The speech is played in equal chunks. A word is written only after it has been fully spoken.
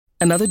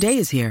Another day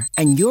is here,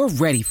 and you're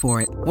ready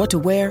for it. What to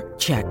wear?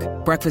 Check.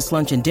 Breakfast,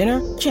 lunch, and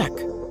dinner? Check.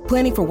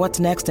 Planning for what's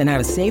next and how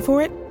to save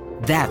for it?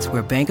 That's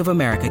where Bank of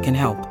America can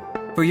help.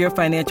 For your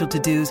financial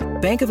to-dos,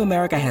 Bank of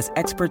America has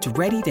experts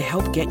ready to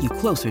help get you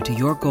closer to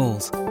your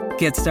goals.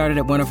 Get started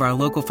at one of our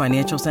local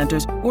financial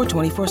centers or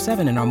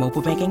 24/7 in our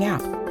mobile banking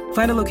app.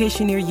 Find a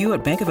location near you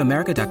at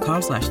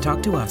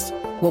bankofamerica.com/talktous.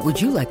 What would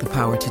you like the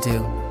power to do?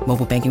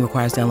 Mobile banking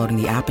requires downloading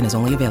the app and is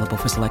only available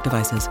for select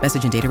devices.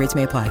 Message and data rates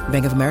may apply.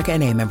 Bank of America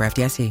N.A., member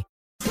FDIC.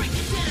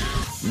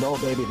 No,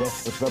 baby,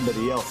 that's for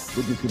somebody else.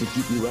 We're just going to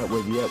keep you right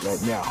where you're at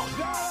right now.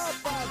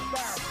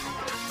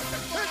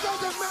 It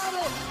doesn't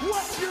matter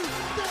what you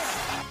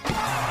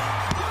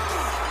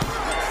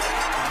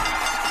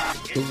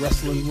think. The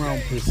Wrestling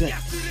Realm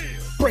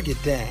presents Break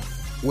It Down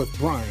with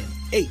Brian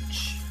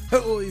H.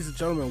 Hello, ladies and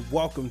gentlemen.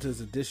 Welcome to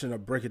this edition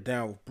of Break It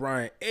Down with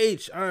Brian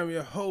H. I am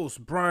your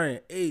host, Brian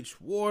H.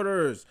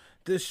 Waters.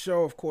 This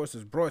show, of course,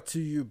 is brought to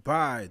you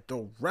by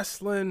The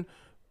Wrestling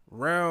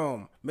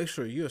Realm. Make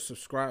sure you're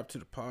subscribed to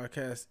the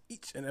podcast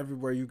each and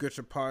everywhere you get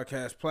your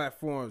podcast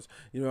platforms.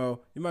 You know,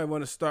 you might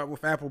want to start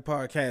with Apple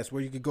Podcasts,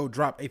 where you could go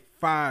drop a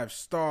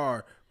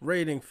 5-star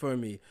rating for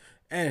me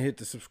and hit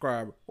the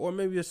subscribe. Or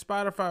maybe a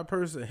Spotify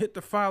person, hit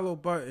the follow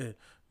button.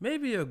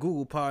 Maybe a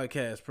Google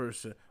Podcast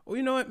person. Or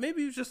you know what?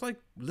 Maybe you just like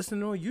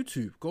listening on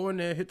YouTube. Go in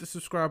there, hit the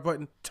subscribe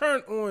button, turn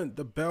on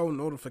the bell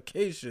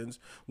notifications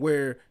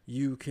where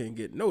you can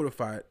get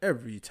notified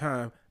every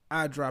time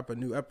I drop a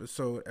new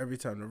episode, every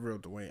time the real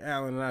Dwayne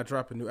Allen and I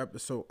drop a new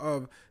episode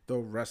of The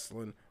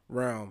Wrestling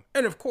Realm.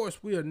 And of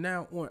course, we are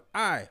now on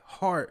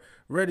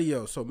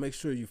iHeartRadio, so make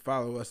sure you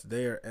follow us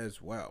there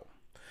as well.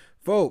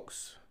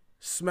 Folks,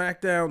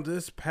 SmackDown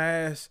this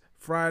past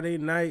Friday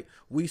night,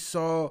 we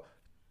saw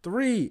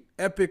 3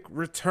 epic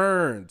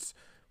returns.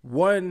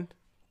 One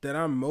that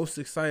I'm most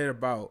excited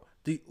about,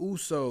 the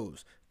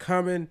Usos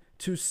coming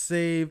to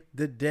save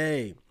the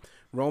day.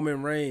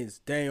 Roman Reigns,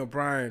 Daniel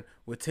Bryan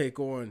would take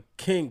on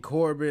King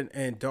Corbin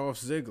and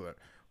Dolph Ziggler.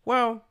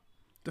 Well,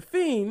 The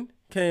Fiend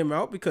came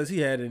out because he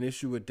had an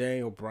issue with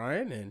Daniel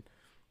Bryan, and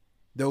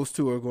those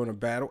two are going to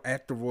battle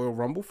at the Royal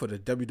Rumble for the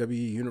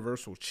WWE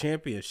Universal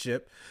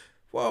Championship.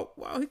 Well,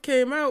 he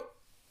came out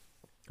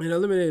and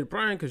eliminated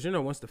Bryan because, you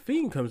know, once The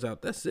Fiend comes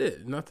out, that's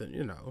it. Nothing,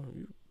 you know,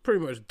 you're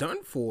pretty much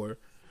done for.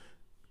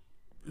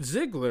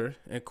 Ziggler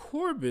and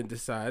Corbin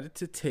decided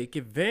to take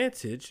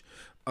advantage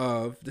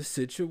of the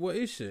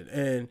situation,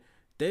 and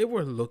they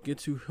were looking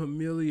to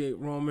humiliate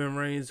Roman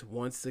Reigns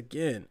once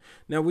again.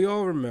 Now, we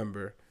all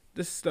remember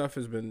this stuff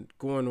has been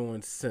going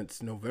on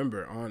since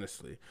November,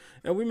 honestly,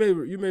 and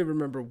you may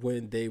remember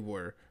when they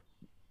were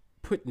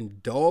putting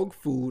dog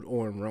food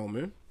on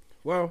Roman.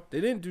 Well, they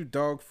didn't do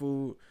dog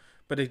food,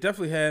 but they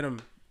definitely had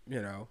him,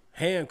 you know,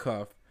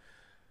 handcuffed.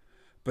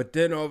 But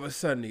then all of a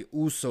sudden, the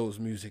Usos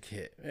music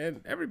hit,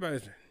 and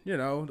everybody's, you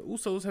know, the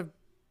Usos have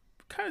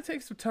kind of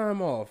take some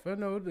time off. I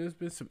know there's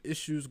been some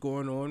issues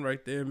going on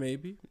right there,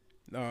 maybe.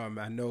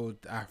 I know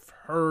I've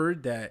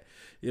heard that,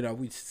 you know,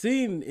 we've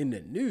seen in the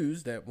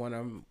news that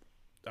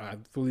I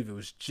believe it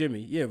was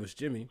Jimmy. Yeah, it was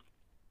Jimmy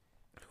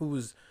who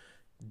was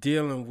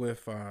dealing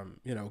with,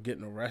 you know,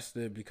 getting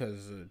arrested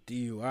because of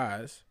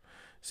DUIs.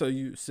 So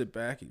you sit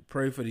back, you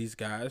pray for these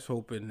guys,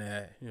 hoping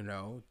that, you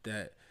know,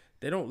 that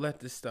they don't let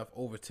this stuff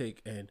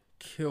overtake and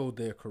kill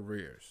their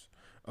careers.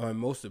 And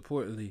most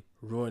importantly,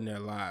 ruin their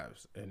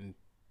lives. And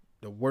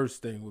the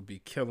worst thing would be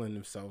killing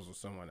themselves or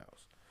someone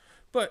else.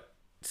 But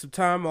some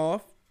time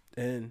off,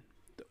 and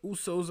the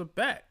Usos are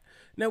back.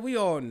 Now, we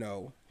all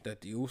know that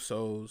the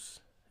Usos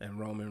and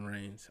Roman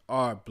Reigns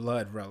are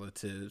blood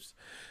relatives.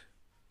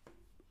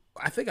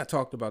 I think I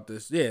talked about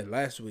this,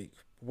 last week,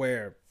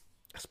 where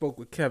I spoke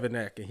with Kevin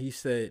Eck, and he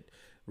said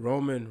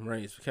Roman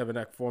Reigns, Kevin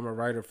Eck, former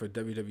writer for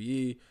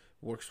WWE,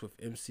 works with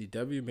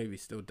MCW, maybe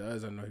still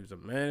does. I know he was a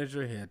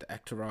manager. He had the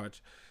entourage.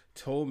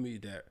 Told me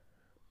that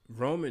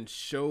Roman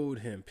showed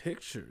him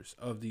pictures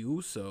of the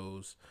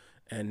Usos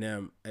and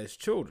them as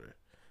children.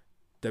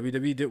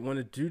 WWE didn't want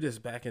to do this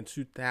back in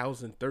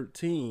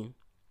 2013.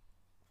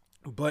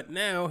 But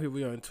now, here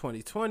we are in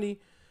 2020,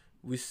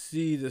 we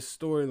see the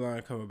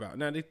storyline come about.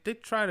 Now, they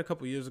tried a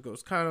couple years ago.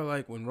 It's kind of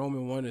like when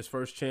Roman won his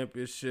first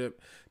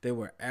championship, they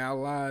were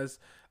allies.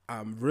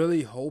 I'm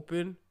really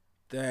hoping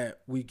that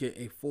we get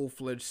a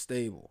full-fledged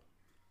stable.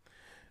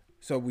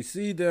 So we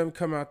see them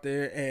come out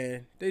there,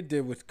 and they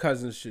did what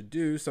cousins should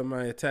do.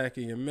 Somebody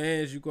attacking your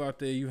mans, you go out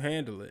there, you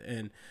handle it.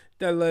 And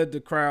that led the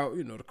crowd,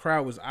 you know, the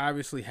crowd was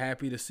obviously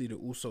happy to see the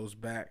Usos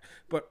back,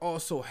 but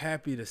also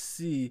happy to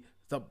see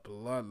the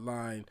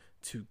Bloodline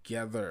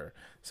together.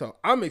 So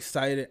I'm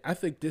excited. I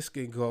think this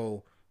can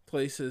go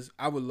places.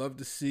 I would love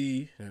to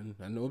see, and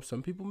I know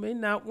some people may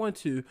not want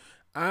to,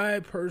 I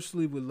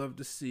personally would love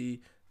to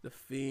see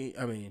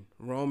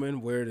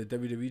Roman wear the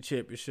WWE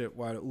Championship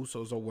while the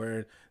Usos are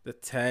wearing the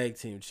Tag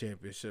Team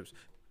Championships.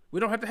 We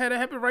don't have to have that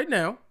happen right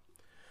now,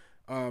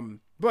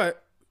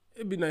 but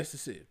it'd be nice to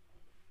see it.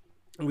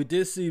 And we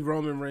did see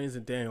Roman Reigns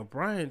and Daniel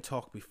Bryan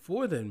talk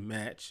before the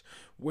match,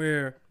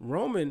 where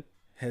Roman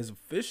has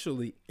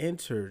officially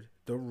entered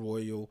the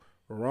Royal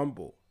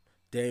Rumble.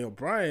 Daniel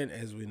Bryan,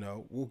 as we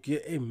know, will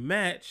get a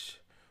match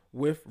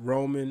with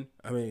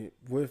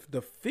with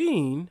The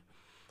Fiend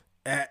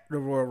at the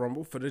Royal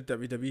Rumble for the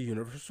WWE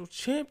Universal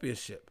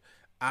Championship.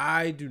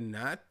 I do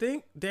not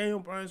think Daniel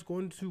Bryan's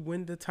going to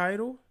win the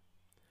title.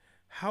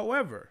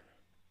 However,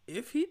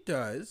 if he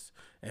does,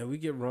 and we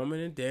get Roman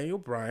and Daniel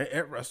Bryan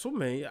at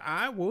WrestleMania,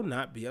 I will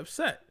not be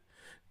upset.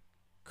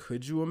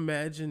 Could you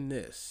imagine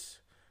this?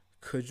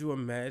 Could you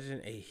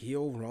imagine a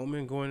heel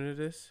Roman going into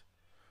this?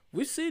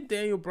 We see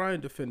Daniel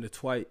Bryan defend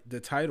the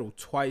title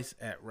twice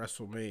at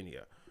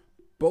WrestleMania.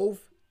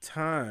 Both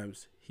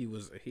times he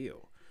was a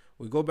heel.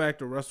 We go back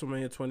to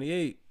WrestleMania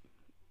 28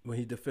 when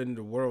he defended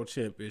the World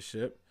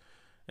Championship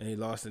and he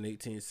lost in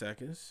 18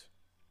 seconds.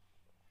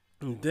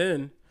 And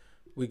then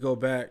we go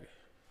back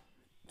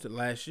to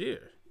last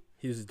year.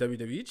 He was a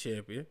WWE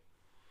champion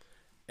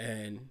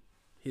and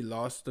he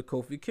lost to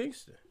Kofi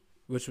Kingston,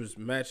 which was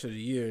match of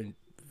the year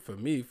for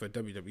me for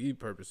WWE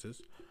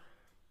purposes.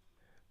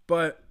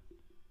 But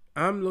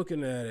I'm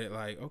looking at it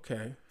like,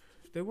 okay,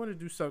 they want to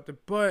do something,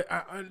 but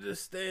I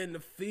understand the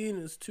Fiend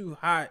is too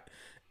hot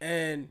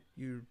and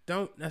you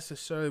don't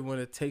necessarily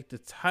want to take the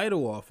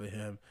title off of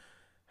him.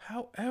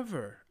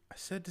 However, I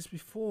said this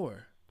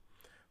before,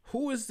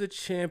 who is the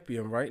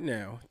champion right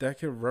now that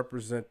can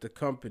represent the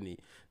company,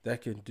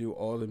 that can do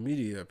all the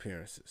media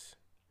appearances?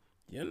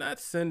 You're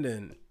not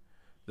sending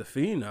the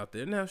Fiend out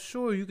there. Now,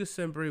 sure, you could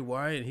send Bray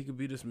Wyatt and he could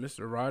be this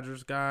Mr.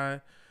 Rogers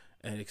guy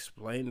and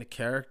explain the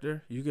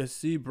character. You can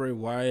see Bray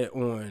Wyatt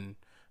on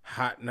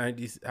Hot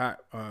 97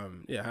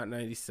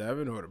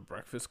 or the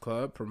Breakfast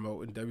Club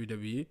promoting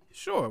WWE.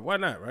 Sure, why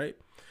not, right?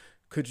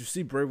 Could you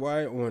see Bray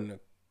Wyatt on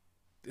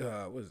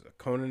the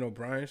Conan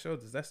O'Brien show?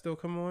 Does that still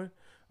come on?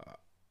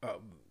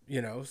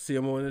 See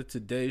him on the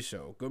Today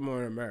Show, Good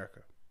Morning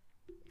America.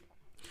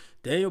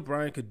 Daniel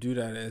Bryan could do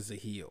that as a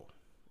heel.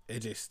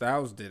 AJ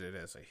Styles did it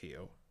as a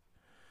heel.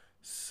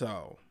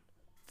 So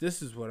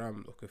this is what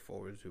I'm looking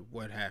forward to,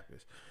 what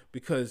happens.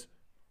 Because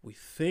we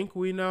think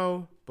we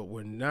know, but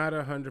we're not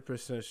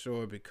 100%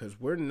 sure because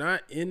we're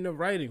not in the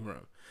writing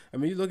room. I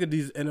mean, you look at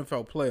these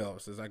NFL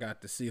playoffs as I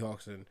got the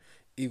Seahawks and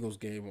Eagles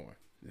game on.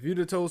 If you'd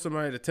have told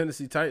somebody the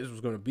Tennessee Titans was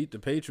going to beat the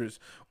Patriots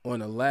on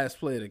the last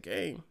play of the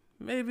game,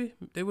 maybe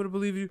they would have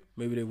believed you.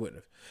 Maybe they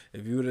wouldn't have.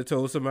 If you would have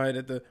told somebody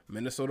that the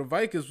Minnesota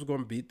Vikings was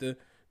going to beat the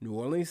New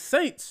Orleans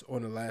Saints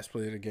on the last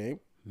play of the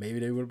game, maybe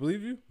they would have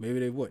believed you. Maybe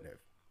they wouldn't have.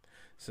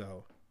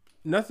 So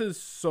nothing's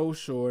so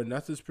sure.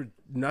 Nothing's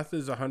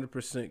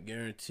 100%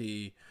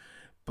 guaranteed.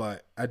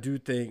 But I do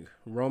think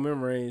Roman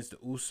Reigns, the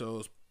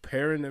Usos,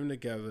 pairing them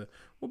together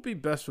will be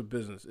best for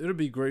business. It'll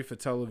be great for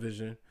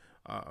television.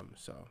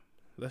 So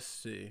let's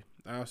see.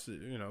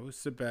 We'll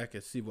sit back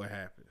and see what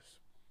happens.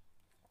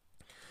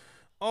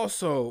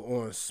 Also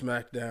on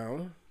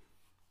SmackDown,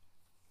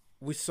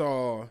 we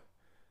saw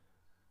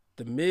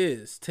The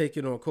Miz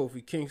taking on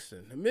Kofi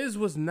Kingston. The Miz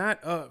was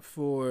not up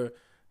for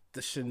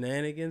the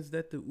shenanigans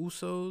that the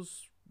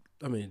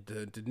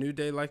New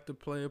Day like to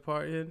play a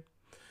part in.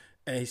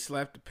 And he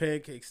slapped the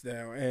pancakes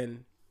down.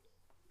 And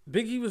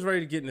Big E was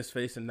ready to get in his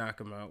face and knock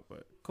him out.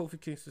 But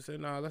Kofi Kingston said,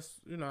 nah,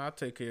 I'll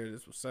take care of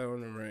this. We'll settle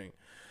in the ring.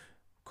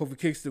 Kofi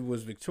Kingston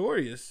was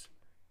victorious.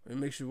 It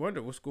makes you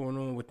wonder what's going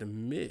on with The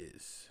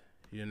Miz.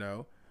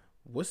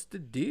 What's the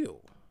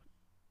deal?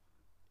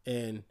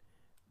 And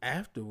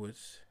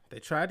afterwards, they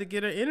tried to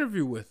get an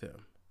interview with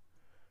him.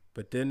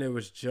 But then there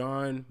was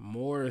John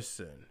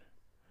Morrison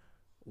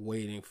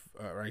waiting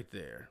right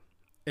there.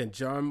 And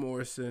John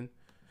Morrison,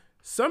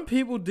 some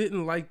people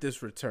didn't like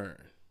this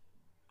return.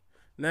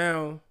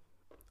 Now,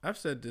 I've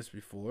said this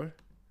before.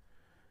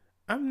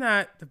 I'm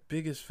not the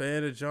biggest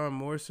fan of John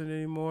Morrison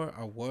anymore.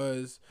 I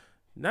was.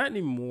 Not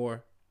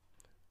anymore.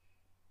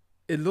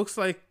 It looks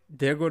like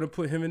they're going to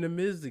put him and The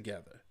Miz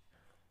together.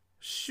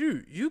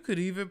 Shoot, you could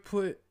even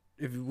put,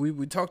 if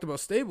we talked about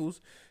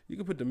stables, you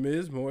could put The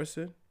Miz,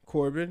 Morrison,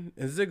 Corbin,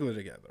 and Ziggler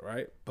together,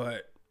 right?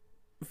 But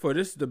for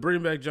this, to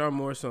bring back John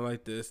Morrison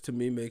like this, to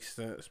me makes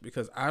sense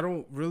because I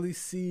don't really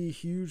see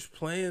huge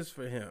plans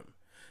for him.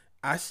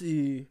 I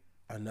see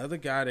another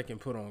guy that can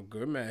put on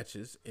good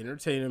matches,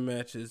 entertaining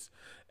matches,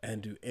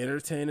 and do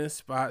entertaining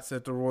spots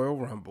at the Royal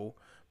Rumble.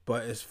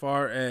 But as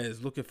far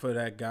as looking for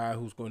that guy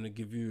who's going to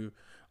give you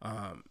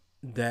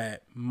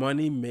that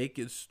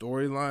money-making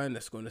storyline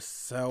that's going to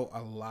sell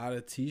a lot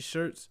of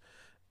T-shirts,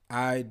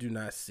 I do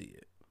not see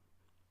it.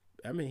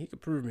 I mean, he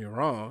could prove me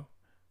wrong,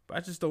 but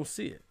I just don't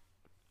see it.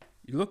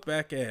 You look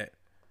back at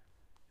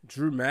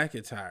Drew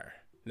McIntyre.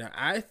 Now,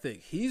 I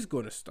think he's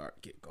going to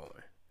get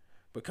going.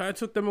 But kind of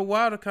took them a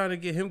while to kind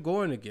of get him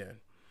going again.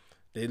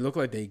 They look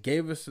like they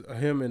gave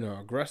him in an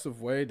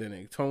aggressive way, then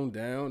they toned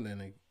down, then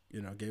they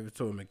gave it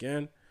to him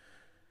again.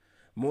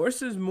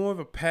 Morrison's more of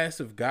a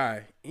passive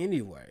guy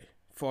anyway,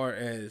 far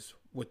as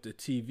what the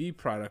TV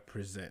product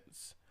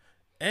presents.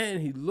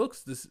 And he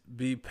looks to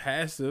be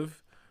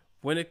passive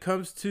when it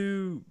comes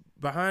to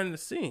behind the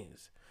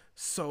scenes.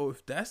 So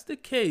if that's the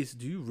case,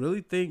 do you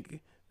really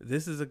think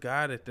this is a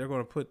guy that they're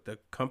going to put the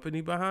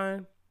company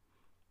behind?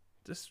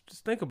 Just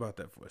think about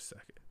that for a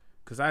second.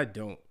 Because I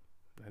don't.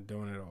 I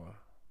don't at all.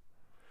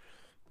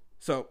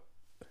 So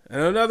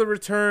And another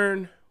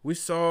return, we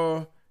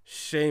saw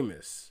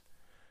Sheamus.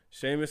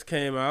 Sheamus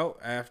came out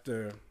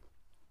after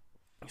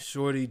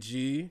Shorty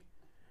G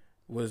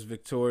was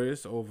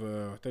victorious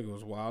over, I think it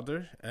was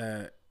Wilder.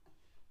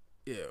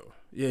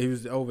 He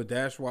was over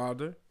Dash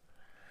Wilder.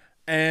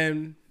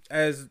 And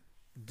as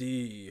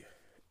the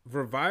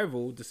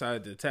Revival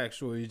decided to attack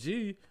Shorty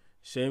G,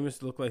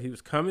 Sheamus looked like he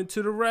was coming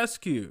to the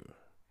rescue.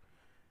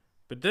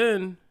 But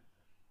then,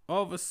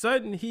 all of a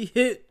sudden, he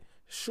hit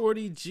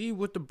Shorty G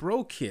with the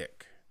bro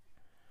kick.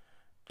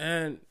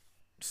 And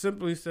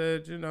simply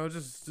said,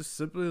 just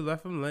simply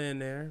left him laying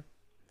there.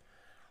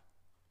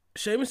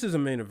 Sheamus is a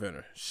main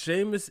eventer.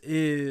 Sheamus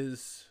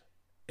is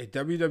a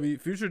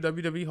future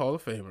WWE Hall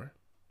of Famer.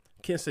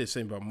 Can't say the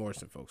same about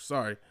Morrison, folks.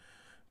 Sorry.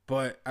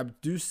 But I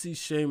do see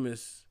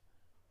Sheamus.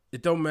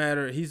 It don't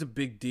matter. He's a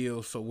big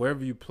deal. So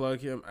wherever you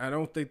plug him, I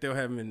don't think they'll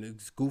have him in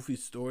these goofy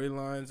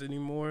storylines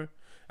anymore.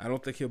 I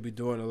don't think he'll be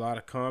doing a lot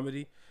of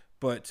comedy.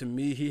 But to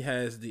me, he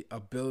has the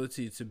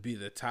ability to be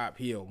the top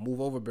heel.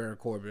 Move over Baron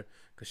Corbin.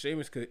 Because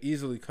Sheamus could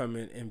easily come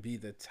in and be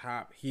the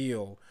top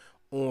heel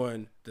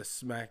on the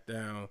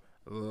SmackDown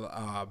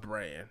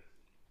brand.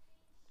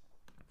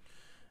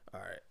 All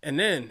right. And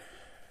then,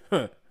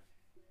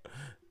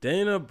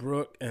 Dana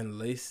Brooke and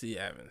Lacey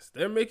Evans.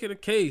 They're making a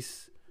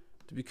case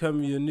to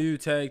become your new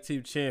tag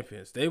team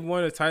champions. They've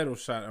won a title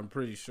shot, I'm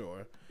pretty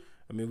sure.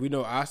 I mean, we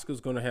know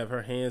Asuka's going to have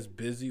her hands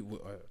busy.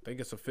 I think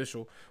it's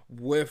official,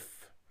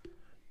 with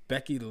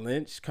Becky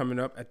Lynch coming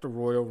up at the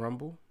Royal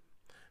Rumble.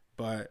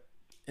 But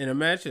in a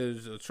match, it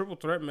was a triple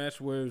threat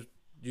match where,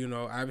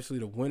 obviously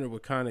the winner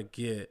would kind of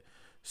get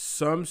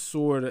some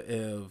sort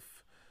of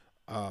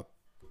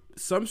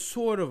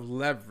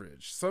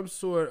leverage, some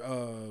sort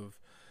of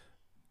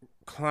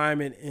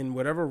climbing in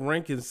whatever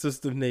ranking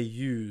system they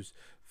use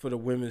for the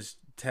women's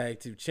tag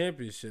team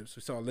championships.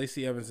 We saw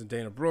Lacey Evans and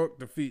Dana Brooke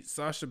defeat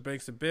Sasha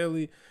Banks and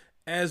Bayley,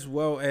 as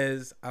well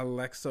as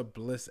Alexa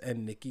Bliss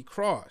and Nikki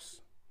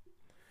Cross.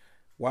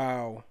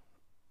 Wow.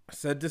 I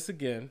said this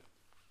again.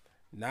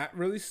 Not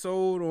really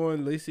sold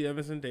on Lacey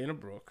Evans and Dana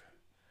Brooke.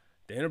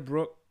 Dana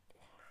Brooke,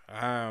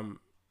 I'm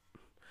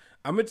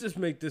going to just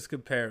make this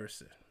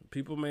comparison.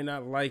 People may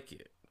not like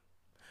it.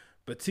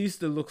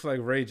 Batista looks like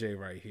Ray J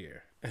right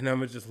here. And I'm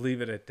going to just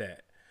leave it at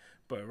that.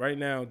 But right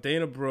now,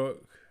 Dana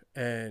Brooke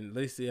and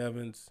Lacey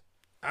Evans,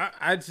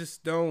 I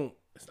just don't,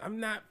 I'm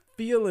not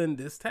feeling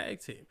this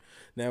tag team.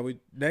 Now,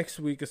 next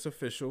week it's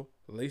official.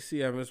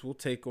 Lacey Evans will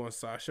take on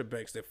Sasha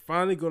Banks. They're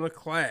finally going to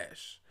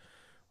clash.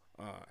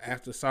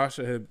 After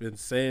Sasha had been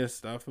saying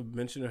stuff,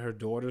 mentioning her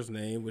daughter's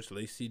name, which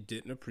Lacey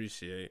didn't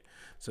appreciate.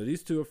 So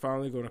these two are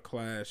finally going to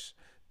clash.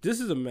 This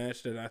is a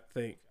match that I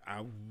think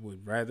I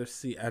would rather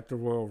see at the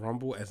Royal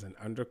Rumble as an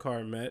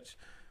undercard match.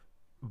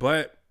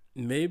 But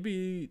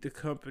maybe the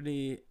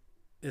company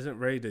isn't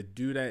ready to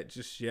do that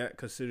just yet,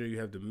 considering you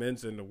have the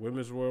men's and the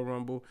women's Royal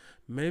Rumble.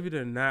 Maybe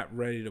they're not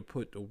ready to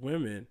put the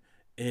women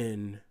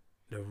in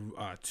the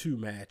two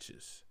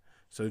matches.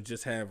 So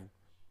just have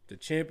the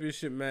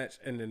championship match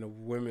and then the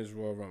women's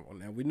Royal Rumble.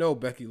 Now, we know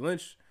Becky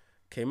Lynch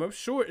came up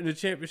short in the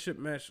championship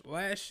match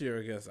last year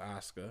against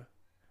Asuka,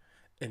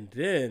 and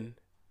then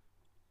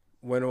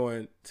went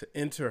on to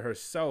enter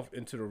herself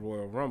into the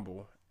Royal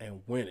Rumble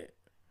and win it.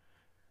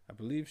 I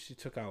believe she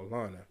took out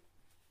Lana.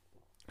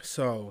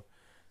 So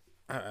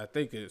I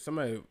think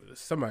somebody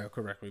will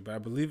correct me, but I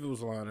believe it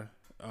was Lana.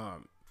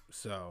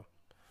 So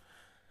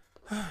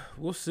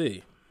we'll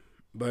see.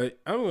 But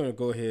I'm going to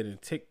go ahead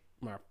and take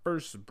my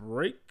first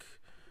break.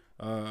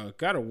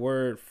 Got a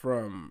word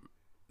from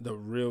the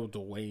real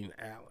Dwayne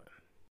Allen.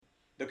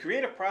 The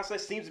creative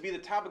process seems to be the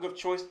topic of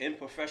choice in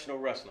professional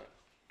wrestling.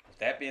 With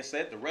that being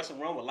said, the wrestling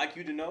realm would like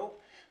you to know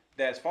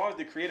that as far as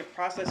the creative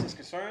process is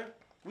concerned,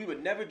 we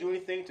would never do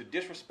anything to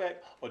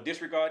disrespect or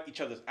disregard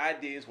each other's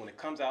ideas when it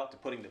comes out to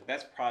putting the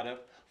best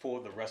product for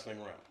the wrestling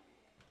realm.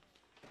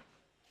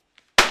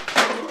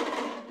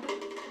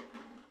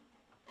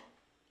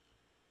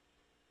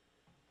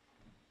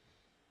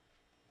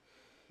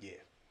 Yeah.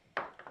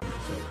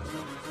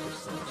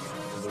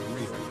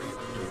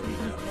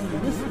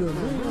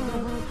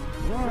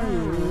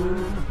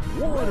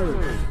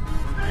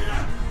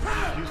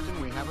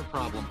 Houston, we have a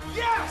problem.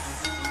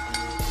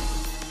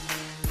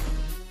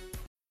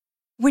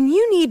 When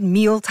you need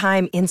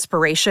mealtime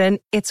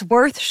inspiration, it's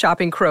worth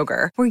shopping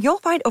Kroger, where you'll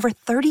find over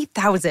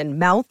 30,000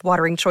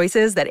 mouth-watering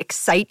choices that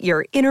excite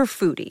your inner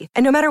foodie.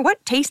 And no matter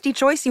what tasty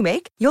choice you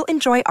make, you'll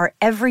enjoy our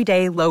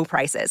everyday low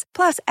prices,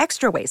 plus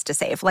extra ways to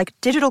save, like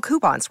digital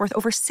coupons worth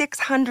over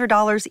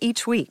 $600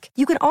 each week.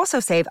 You can also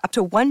save up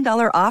to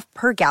 $1 off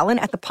per gallon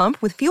at the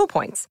pump with fuel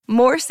points.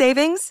 More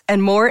savings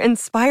and more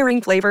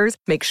inspiring flavors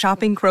make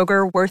shopping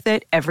Kroger worth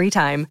it every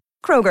time.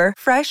 Kroger,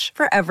 fresh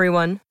for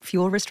everyone.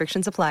 Fuel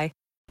restrictions apply.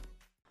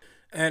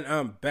 And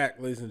I'm back,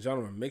 ladies and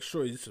gentlemen. Make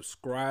sure you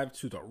subscribe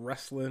to the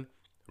Wrestling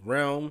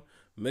Realm.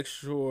 Make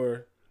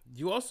sure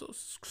you also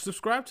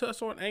subscribe to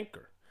us on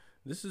Anchor.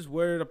 This is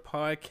where the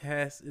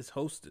podcast is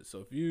hosted.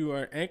 So if you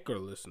are an Anchor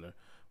listener,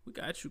 we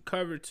got you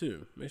covered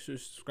too. Make sure you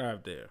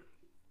subscribe there.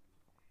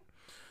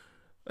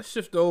 Let's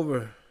shift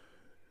over.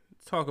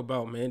 Talk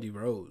about Mandy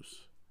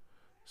Rose.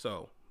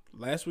 So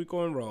last week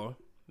on Raw,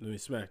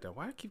 SmackDown.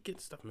 Why I keep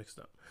getting stuff mixed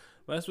up?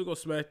 Last week on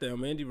SmackDown,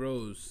 Mandy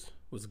Rose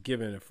was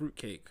given a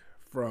fruitcake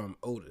from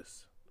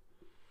Otis.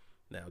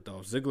 Now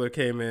Dolph Ziggler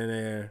came in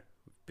there,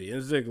 being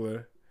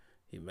Ziggler.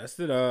 He messed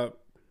it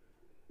up,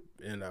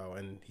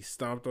 and he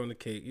stomped on the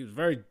cake. He was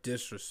very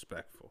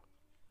disrespectful.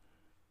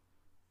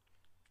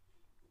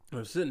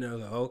 I'm sitting there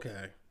like,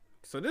 okay.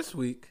 So this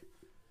week,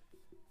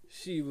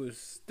 she was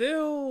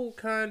still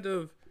kind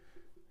of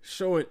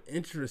showing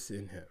interest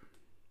in him.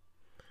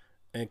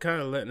 And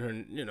kind of letting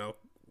her,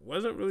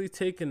 wasn't really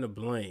taking the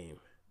blame.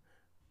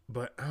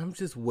 But I'm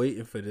just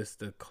waiting for this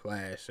to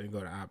clash and go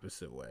the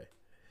opposite way.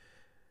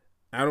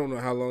 I don't know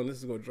how long this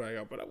is going to drag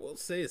out, but I will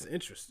say it's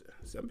interesting.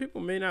 Some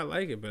people may not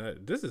like it,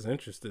 but this is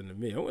interesting to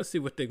me. I want to see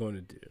what they're going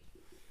to do.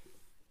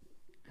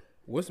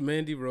 What's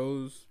Mandy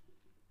Rose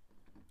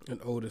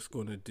and Otis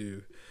going to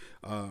do?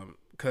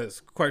 Because,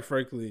 quite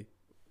frankly,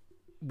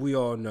 we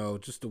all know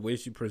just the way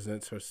she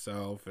presents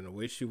herself and the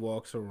way she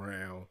walks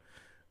around,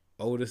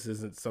 Otis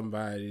isn't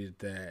somebody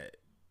that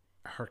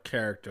her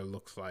character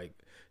looks like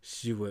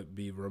she would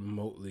be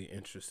remotely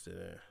interested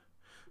in.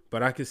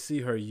 But I could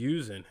see her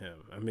using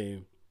him. I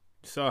mean,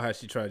 you saw how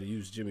she tried to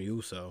use Jimmy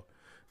Uso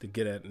to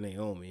get at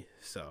Naomi.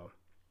 So,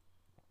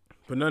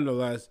 but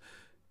nonetheless,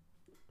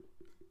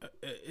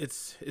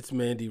 it's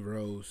Mandy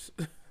Rose.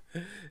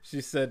 She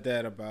said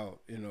that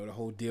about, the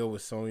whole deal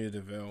with Sonya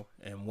Deville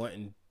and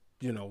wanting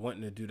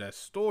to do that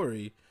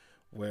story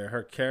where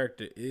her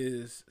character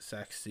is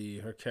sexy,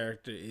 her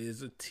character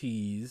is a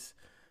tease.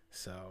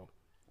 So,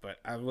 but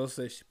I will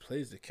say she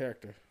plays the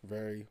character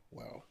very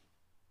well.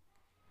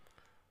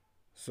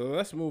 So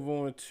let's move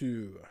on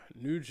to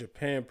New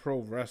Japan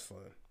Pro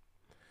Wrestling.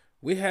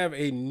 We have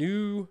a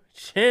new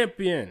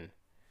champion,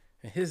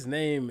 and his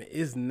name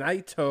is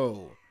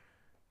Naito.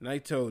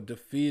 Naito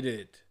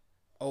defeated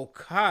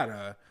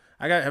Okada.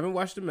 I haven't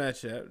watched the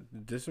match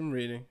yet. Did some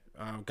reading.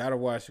 Gotta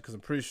watch it because I'm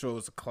pretty sure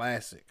it's a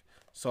classic.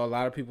 So a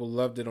lot of people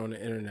loved it on the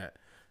internet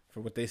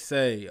for what they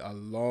say, a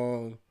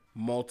long,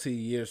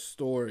 multi-year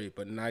story.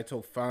 But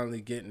Naito finally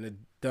getting it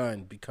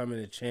done, becoming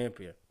a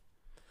champion.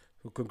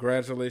 So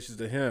congratulations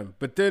to him.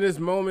 But then his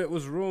moment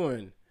was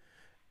ruined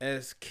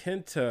as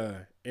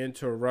Kenta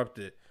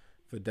interrupted.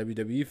 For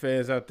WWE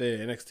fans out there,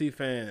 NXT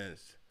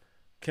fans,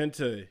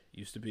 Kenta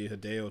used to be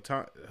Hideo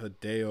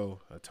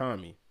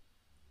Itami.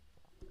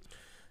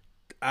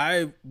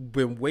 I've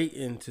been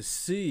waiting to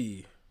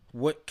see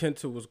what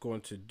Kenta was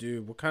going to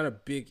do, what kind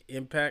of big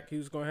impact he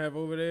was going to have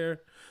over there.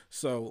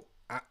 So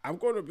I'm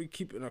going to be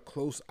keeping a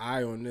close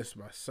eye on this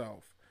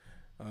myself.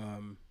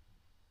 I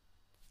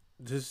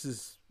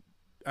just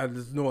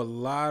know a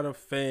lot of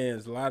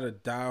fans, a lot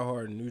of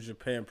diehard New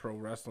Japan Pro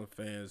Wrestling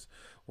fans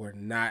were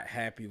not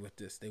happy with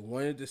this. They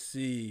wanted to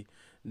see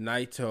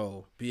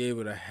Naito be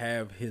able to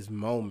have his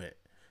moment,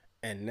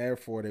 and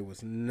therefore they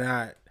was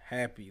not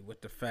happy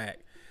with the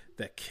fact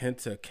that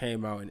Kenta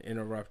came out and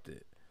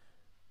interrupted.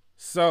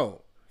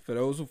 So, for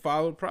those who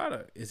follow the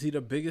product, is he the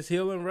biggest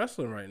heel in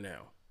wrestling right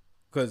now?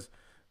 Because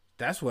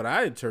that's what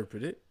I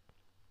interpreted.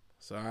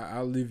 So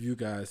I'll leave you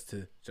guys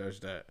to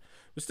judge that.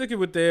 But sticking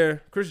with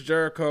there, Chris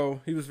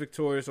Jericho, he was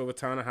victorious over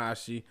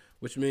Tanahashi,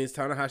 which means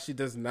Tanahashi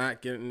does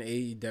not get an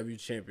AEW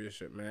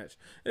championship match.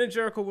 And then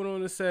Jericho went on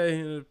to say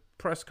in a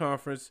press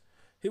conference,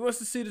 he wants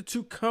to see the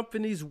two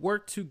companies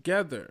work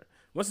together.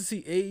 Wants to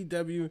see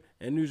AEW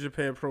and New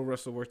Japan Pro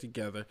Wrestling work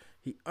together.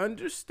 He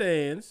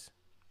understands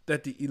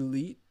that the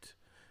Elite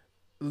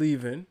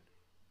leaving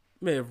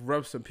may have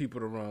rubbed some people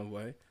the wrong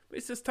way, but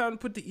it's just time to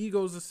put the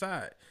egos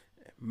aside.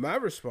 My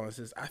response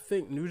is I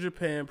think New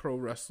Japan Pro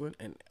Wrestling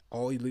and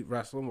All Elite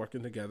Wrestling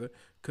working together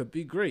could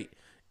be great.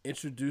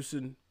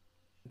 Introducing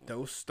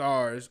those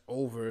stars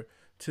over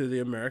to the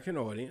American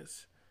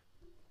audience.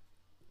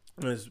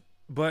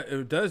 But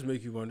it does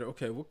make you wonder,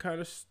 okay, what kind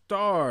of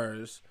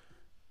stars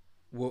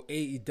will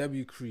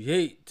AEW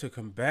create to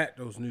combat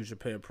those New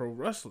Japan Pro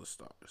Wrestling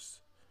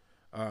stars?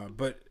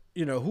 But,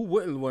 who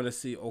wouldn't want to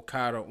see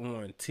Okada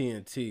on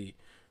TNT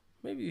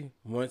maybe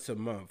once a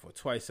month or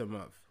twice a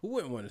month? Who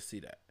wouldn't want to see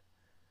that?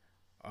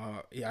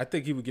 I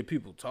think he would get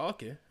people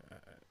talking.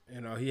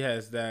 He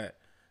has that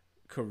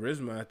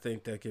charisma, I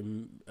think, that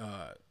can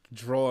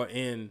draw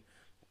in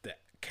the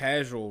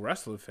casual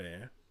wrestling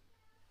fan.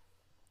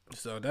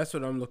 So that's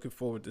what I'm looking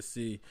forward to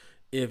see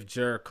if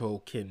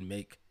Jericho can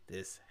make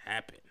this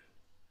happen.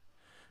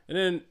 And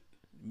then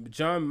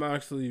Jon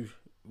Moxley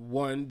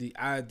won the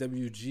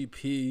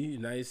IWGP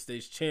United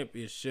States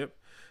Championship,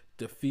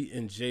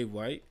 defeating Jay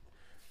White.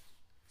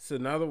 It's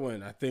another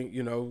one. I think,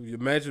 you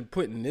imagine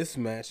putting this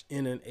match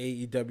in an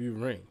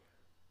AEW ring.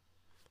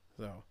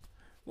 So,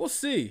 we'll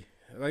see.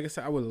 Like I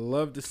said, I would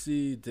love to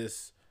see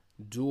this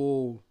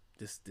dual,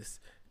 this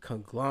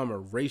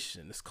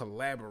conglomeration, this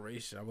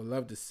collaboration. I would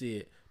love to see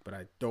it, but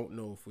I don't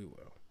know if we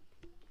will.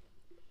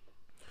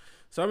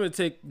 So I'm going to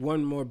take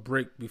one more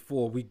break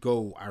before we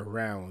go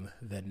around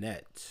the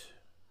net.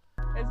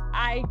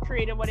 I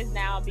created what is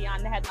now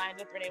Beyond the Headlines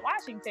with Renee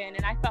Washington,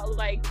 and I felt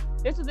like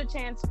this was a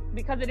chance,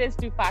 because it is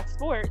through Fox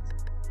Sports,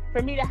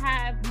 for me to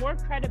have more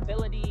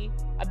credibility,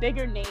 a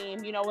bigger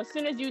name. You know, as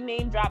soon as you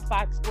name drop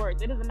Fox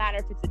Sports, it doesn't matter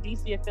if it's a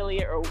DC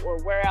affiliate or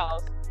where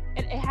else.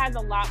 It has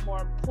a lot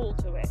more pull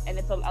to it, and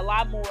it's a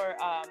lot more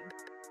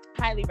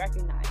highly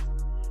recognized.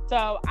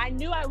 So I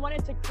knew I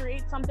wanted to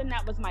create something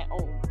that was my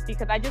own,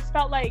 because I just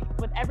felt like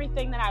with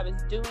everything that I was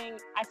doing,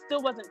 I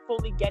still wasn't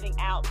fully getting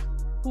out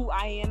who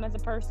I am as a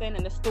person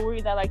and the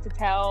stories I like to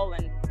tell.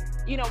 And,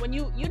 you know, when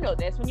you know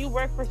this, when you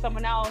work for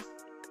someone else,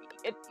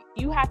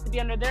 you have to be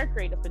under their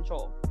creative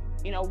control.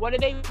 You know, what do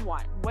they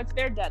want? What's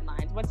their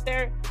deadlines?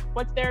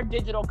 What's their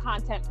digital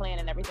content plan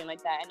and everything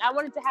like that? And I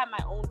wanted to have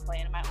my own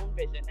plan and my own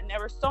vision. And there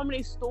were so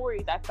many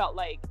stories I felt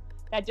like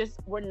that just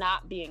were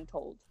not being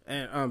told.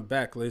 And I'm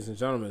back, ladies and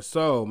gentlemen.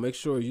 So make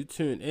sure you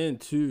tune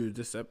into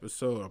this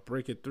episode of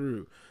Break It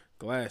Through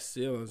Glass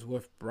Ceilings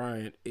with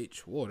Brian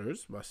H.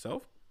 Waters,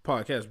 myself.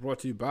 Podcast brought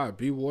to you by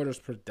B. Waters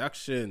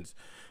Productions.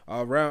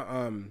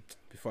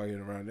 Before I get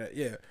around that,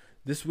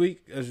 this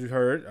week, as you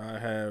heard, I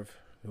have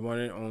the one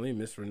and only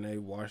Miss Renee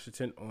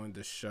Washington on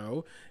the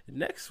show.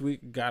 Next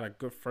week, got a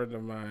good friend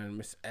of mine,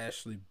 Miss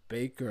Ashley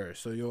Baker.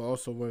 So you'll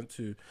also want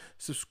to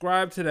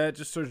subscribe to that.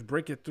 Just search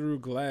Break It Through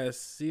Glass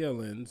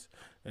Ceilings.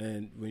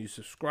 And when you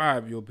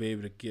subscribe, you'll be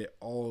able to get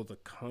all the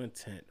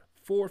content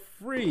for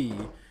free,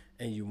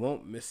 and you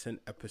won't miss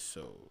an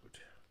episode.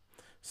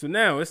 So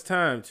now it's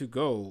time to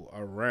go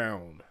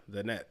around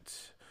the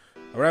net.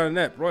 Around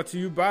the net, brought to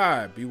you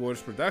by B.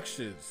 Waters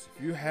Productions.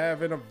 If you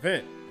have an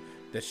event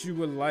that you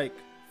would like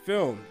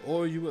filmed,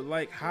 or you would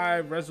like high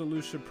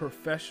resolution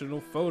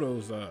professional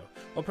photos of,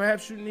 or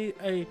perhaps you need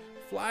a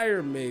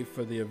flyer made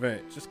for the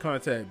event, just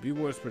contact B.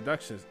 Waters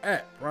Productions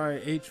at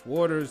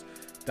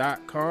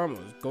brianhwaters.com, or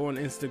go on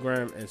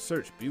Instagram and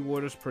search B.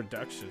 Waters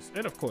Productions,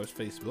 and of course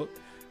Facebook,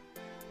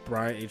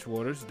 Brian H.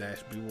 Waters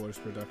 -- B. Waters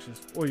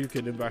Productions, or you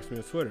can inbox me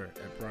on Twitter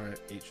at Brian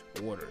H.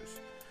 Waters.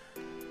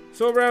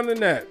 So around the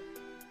net,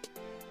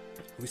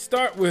 we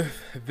start with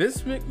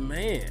Vince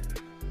McMahon.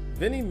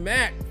 Vinnie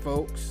Mac,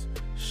 folks,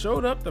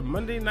 showed up to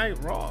Monday Night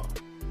Raw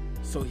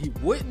so he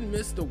wouldn't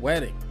miss the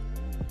wedding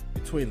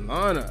between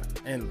Lana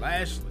and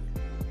Lashley.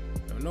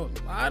 I know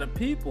a lot of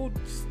people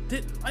just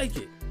didn't like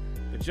it,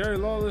 but Jerry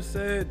Lawler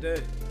said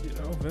that, you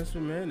know, Vince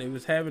McMahon, they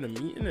was having a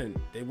meeting and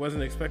they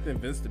wasn't expecting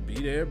Vince to be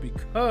there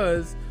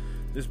because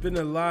there's been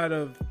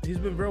he's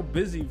been real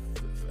busy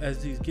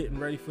as he's getting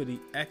ready for the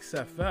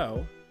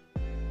XFL,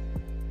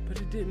 but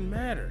it didn't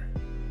matter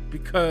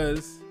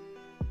because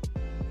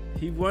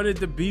he wanted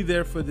to be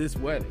there for this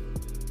wedding.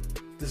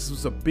 This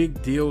was a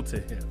big deal to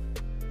him.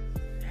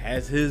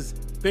 Has his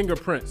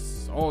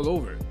fingerprints all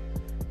over it.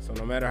 So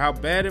no matter how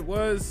bad it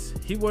was,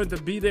 he wanted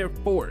to be there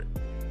for it.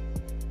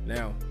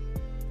 Now,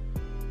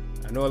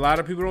 I know a lot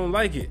of people don't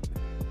like it,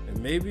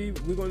 and maybe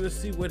we're going to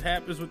see what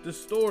happens with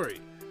this story.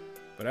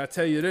 But I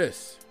tell you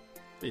this,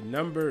 the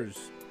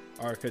numbers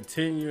are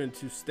continuing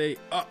to stay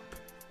up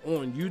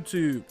on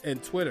YouTube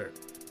and Twitter.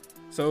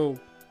 So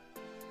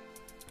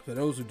for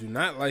those who do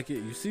not like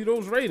it, you see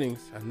those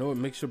ratings, I know it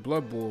makes your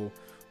blood boil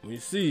when you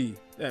see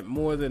that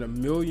more than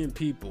 1 million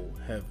people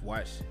have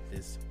watched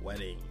this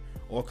wedding,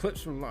 or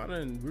clips from Lana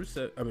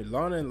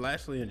and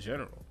Lashley in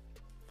general.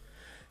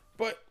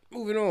 But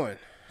moving on,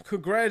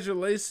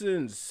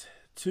 congratulations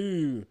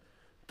to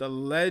the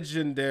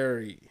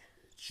legendary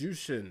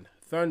Jushin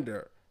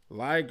Thunder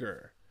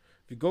Liger.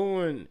 If you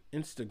go on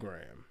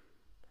Instagram,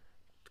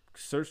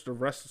 search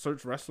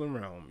Wrestling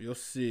Realm, you'll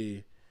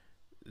see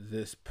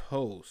this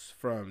post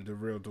from the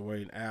real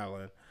Dwayne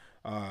Allen.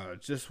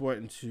 Just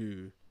wanting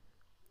to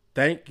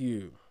thank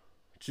you,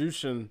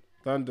 Jushin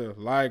Thunder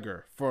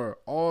Liger, for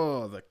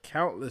all the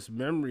countless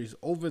memories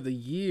over the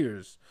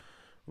years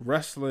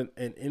wrestling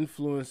and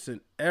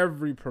influencing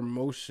every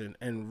promotion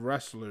and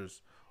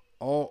wrestlers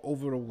all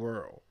over the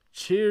world.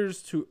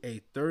 Cheers to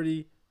a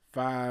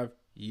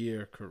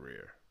 35-year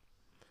career.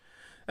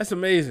 That's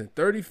amazing.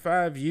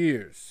 35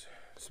 years.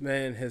 This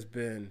man has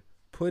been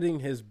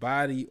putting his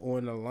body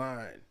on the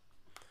line.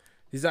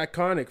 He's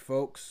iconic,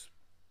 folks.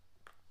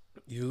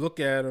 You look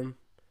at him,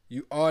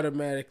 you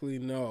automatically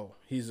know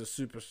he's a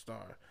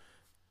superstar.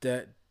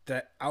 That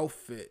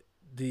outfit,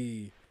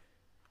 the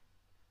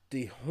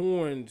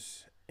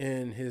horns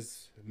in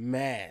his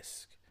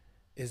mask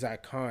is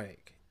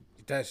iconic.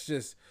 That's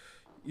just,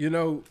 you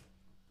know,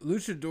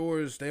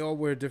 luchadors, they all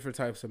wear different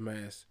types of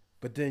masks.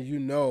 But then you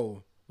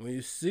know, when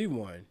you see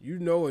one, you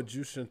know a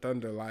Jushin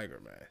Thunder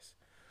Liger mask.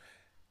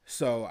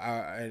 So,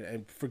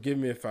 and forgive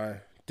me if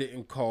I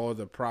didn't call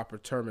the proper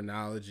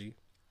terminology.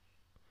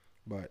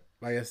 But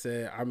like I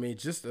said, I mean,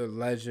 just a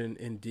legend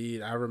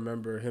indeed. I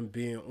remember him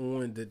being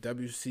on the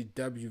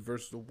WCW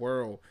versus the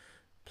World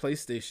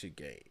PlayStation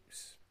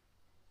games.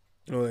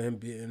 Or him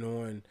being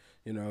on,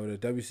 you know, the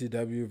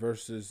WCW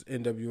versus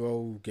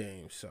NWO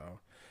games. So,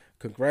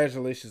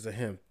 congratulations to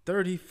him.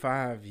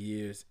 35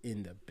 years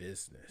in the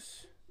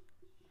business.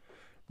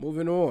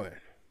 Moving on.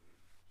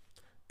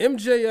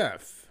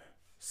 MJF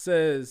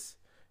says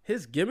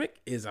his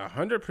gimmick is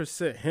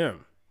 100%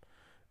 him.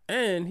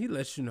 And he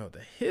lets you know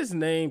that his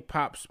name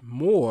pops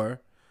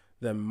more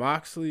than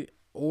Moxley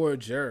or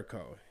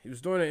Jericho. He was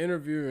doing an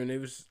interview and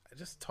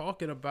just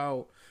talking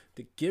about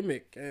the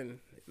gimmick, and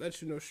it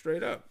lets you know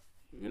straight up,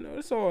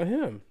 it's all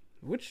him.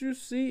 What you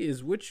see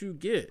is what you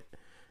get.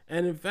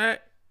 And in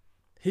fact,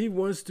 he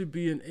wants to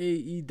be an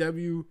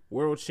AEW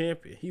world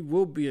champion. He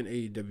will be an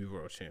AEW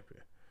world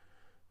champion.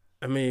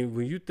 I mean,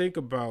 when you think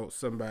about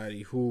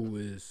somebody who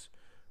is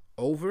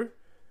over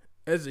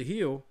as a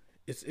heel,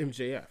 it's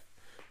MJF.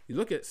 You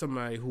look at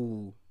somebody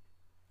who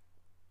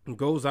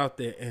goes out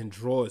there and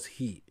draws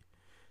heat.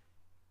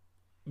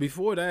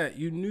 Before that,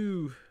 you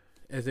knew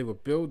as they were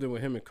building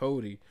with him and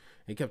Cody,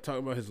 he kept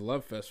talking about his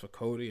love fest for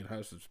Cody and how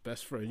it's his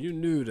best friend. You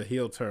knew the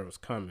heel turn was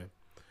coming.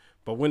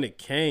 But when it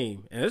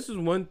came, and this is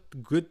one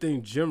good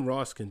thing Jim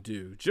Ross can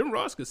do. Jim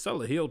Ross can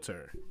sell a heel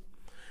turn.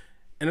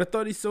 And I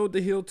thought he sold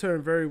the heel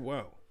turn very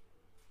well.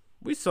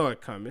 We saw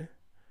it coming.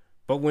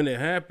 But when it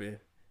happened,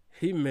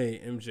 he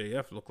made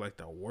MJF look like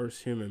the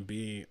worst human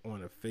being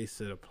on the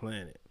face of the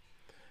planet.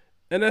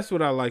 And that's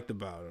what I liked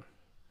about him.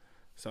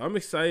 So I'm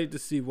excited to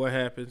see what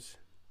happens.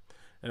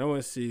 And I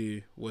want to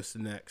see what's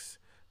next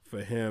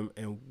for him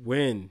and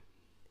when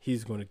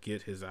he's going to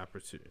get his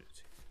opportunity.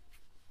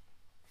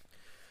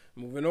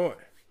 Moving on.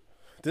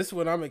 This is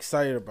what I'm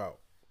excited about.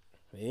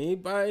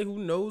 Anybody who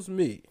knows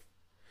me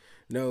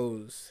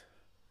knows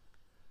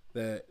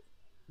that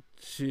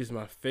she's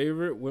my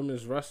favorite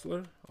women's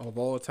wrestler of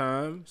all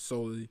time,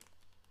 solely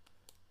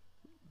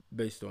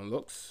based on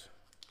looks.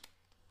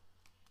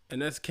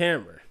 And that's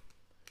Cameron.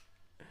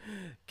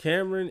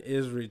 Cameron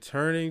is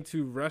returning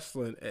to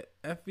wrestling at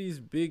Effie's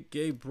Big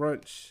Gay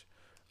Brunch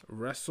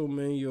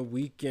WrestleMania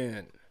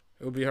weekend.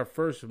 It will be her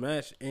first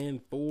match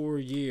in 4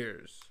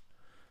 years.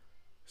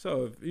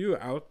 So if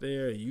you're out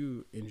there and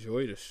you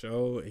enjoy the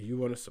show and you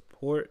want to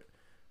support,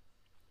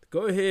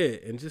 go ahead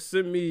and just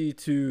send me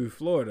to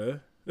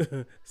Florida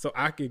so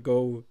I could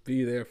go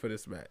be there for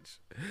this match.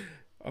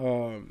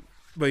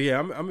 But yeah,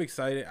 I'm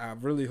excited. I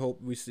really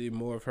hope we see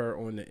more of her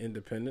on the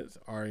independents.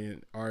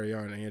 Ariane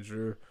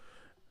Andrew,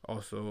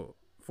 also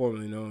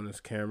formerly known as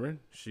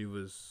Cameron. She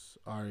was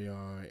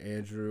Ariane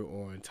Andrew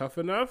on Tough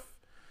Enough.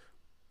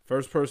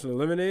 First person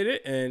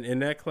eliminated, and in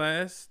that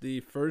class, the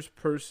first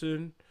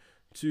person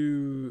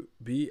to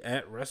be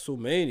at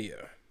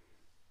WrestleMania.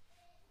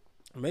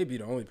 Maybe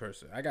the only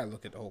person. I gotta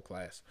look at the whole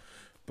class.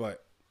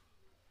 But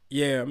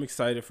yeah, I'm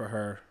excited for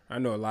her. I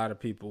know a lot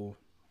of people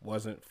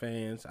wasn't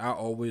fans. I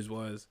always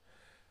was.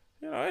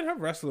 And her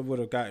wrestling would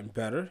have gotten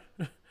better.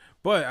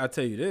 But I'll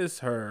tell you this,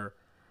 her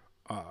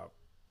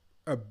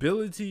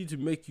ability to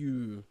make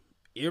you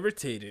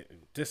irritated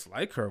and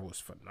dislike her was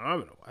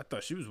phenomenal. I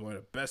thought she was one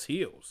of the best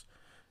heels.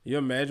 You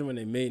imagine when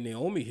they made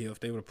Naomi heel, if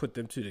they would have put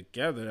them two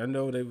together. I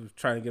know they were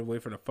trying to get away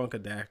from the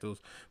Funkadactyls,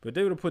 but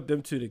they would have put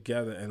them two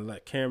together and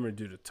let Cameron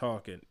do the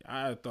talking.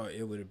 I thought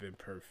it would have been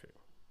perfect.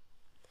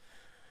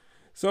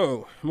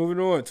 So, moving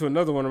on to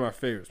another one of my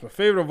favorites. My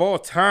favorite of all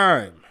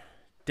time.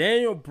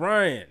 Daniel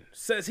Bryan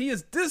says he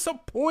is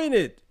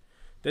disappointed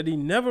that he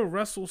never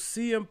wrestled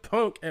CM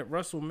Punk at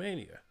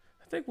WrestleMania.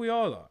 I think we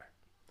all are.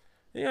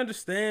 He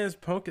understands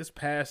Punk is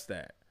past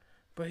that.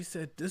 But he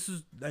said,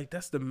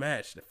 that's the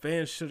match the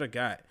fans should have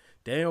got.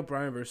 Daniel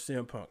Bryan versus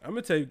CM Punk. I'm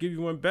going to give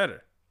you one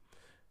better.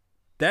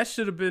 That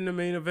should have been the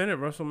main event at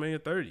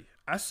WrestleMania 30.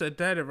 I said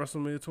that at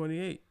WrestleMania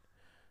 28. I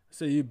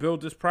said, you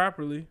build this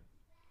properly,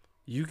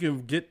 you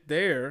can get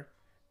there,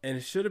 and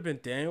it should have been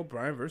Daniel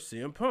Bryan versus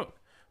CM Punk.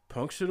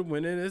 Punk should have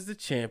went in as the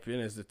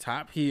champion, as the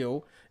top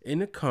heel in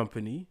the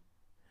company,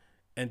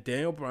 and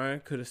Daniel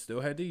Bryan could have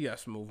still had the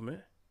yes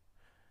movement.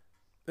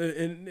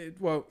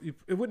 It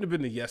wouldn't have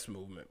been the yes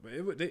movement, but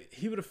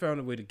he would have found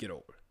a way to get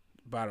over.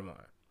 Bottom line,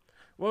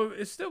 well,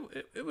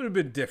 it would have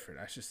been different,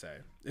 I should say.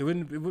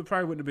 It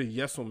probably wouldn't have been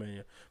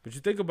Yes-O-Mania. But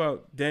you think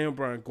about Daniel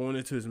Bryan going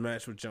into his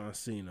match with John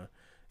Cena,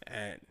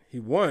 and he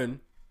won,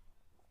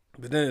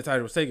 but then the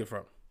title was taken from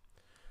him.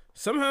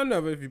 Somehow or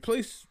another, if you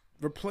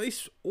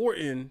replace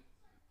Orton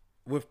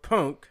with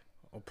Punk,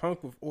 or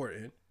Punk with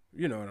Orton,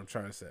 you know what I'm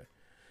trying to say.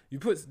 You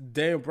put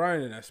Daniel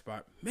Bryan in that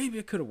spot, maybe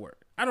it could have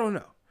worked. I don't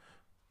know.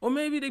 Or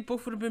maybe they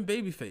both would have been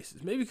baby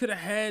faces. Maybe could have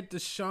had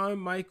the Shawn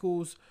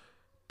Michaels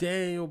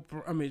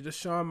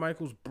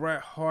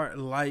Bret Hart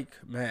like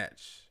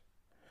match.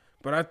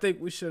 But I think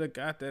we should have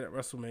got that at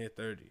WrestleMania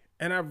 30.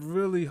 And I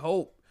really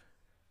hope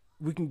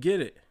we can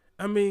get it.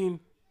 I mean,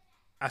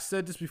 I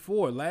said this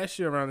before, last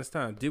year around this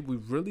time, did we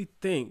really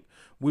think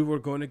we were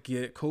going to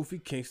get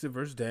Kofi Kingston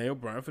versus Daniel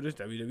Bryan for this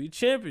WWE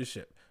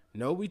Championship?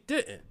 No, we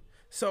didn't.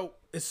 So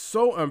it's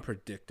so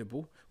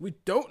unpredictable. We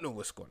don't know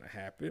what's going to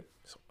happen.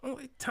 So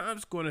only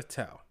time's going to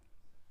tell.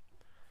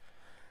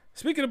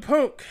 Speaking of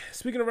Punk,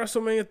 speaking of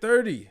WrestleMania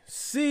 30,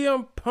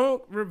 CM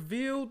Punk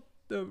revealed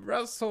the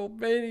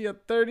WrestleMania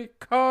 30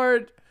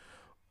 card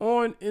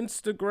on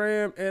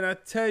Instagram. And I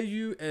tell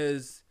you,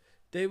 as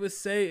they would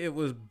say, it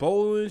was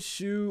bowling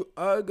shoe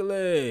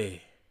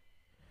ugly.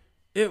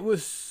 It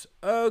was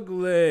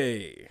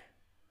ugly.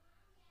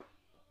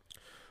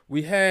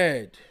 We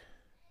had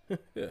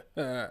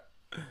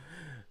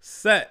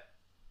set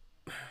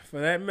for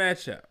that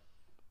matchup,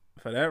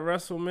 for that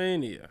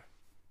WrestleMania.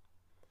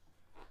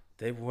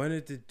 They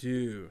wanted to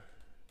do,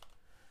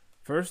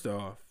 first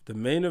off, the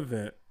main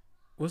event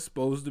was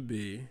supposed to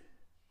be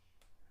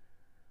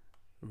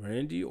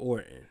Randy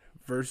Orton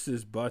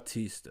versus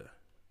Batista.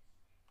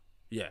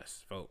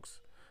 Yes,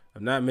 folks.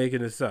 I'm not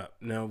making this up.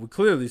 Now, we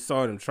clearly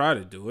saw them try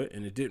to do it,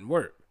 and it didn't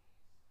work.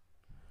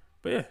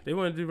 But yeah, they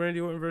wanted to do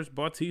Randy Orton versus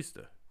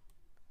Batista.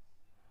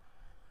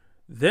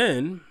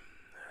 Then,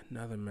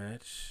 another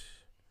match.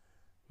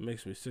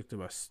 Makes me sick to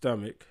my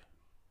stomach.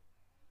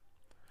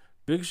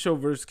 Big Show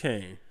versus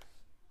Kane.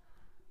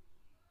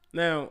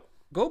 Now,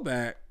 go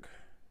back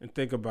and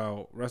think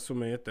about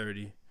WrestleMania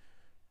 30.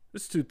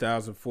 It's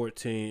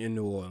 2014 in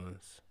New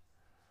Orleans.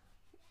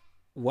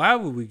 Why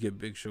would we get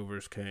Big Show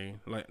versus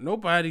Kane? Like,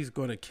 nobody's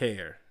going to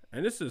care.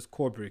 And this is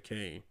corporate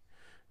Kane.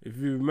 If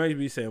you might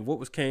be saying, what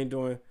was Kane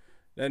doing?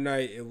 That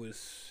night, it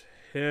was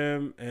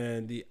him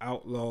and the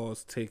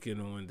Outlaws taking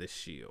on the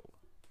Shield.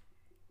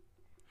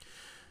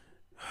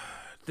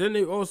 Then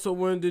they also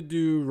wanted to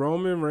do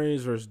Roman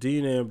Reigns versus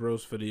Dean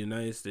Ambrose for the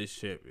United States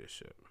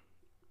Championship.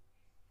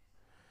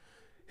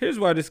 Here's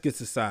why this gets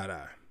a side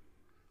eye.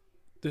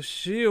 The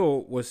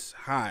Shield was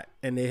hot,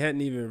 and they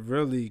hadn't even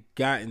really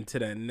gotten to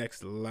that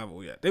next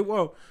level yet.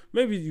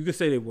 Maybe you could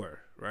say they were,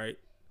 right?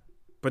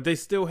 But they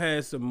still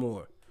had some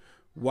more.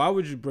 Why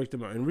would you break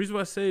them up? And the reason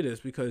why I say this,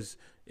 because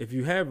if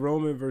you have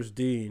Roman versus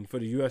Dean for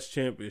the U.S.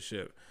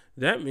 Championship,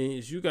 that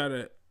means you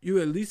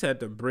at least had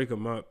to break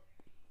them up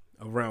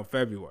around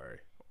February,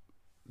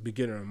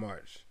 beginning of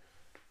March.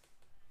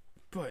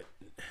 But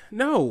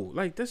no,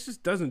 like, that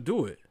just doesn't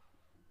do it.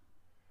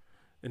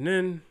 And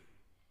then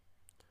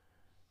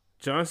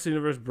John Cena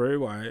versus Bray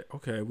Wyatt.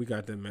 Okay, we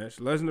got that match.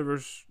 Lesnar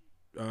versus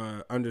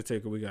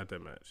Undertaker. We got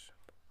that match.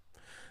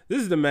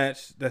 This is the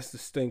match that's the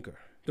stinker.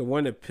 The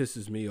one that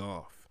pisses me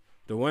off.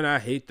 The one I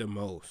hate the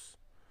most.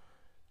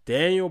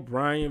 Daniel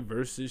Bryan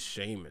versus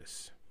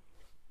Sheamus.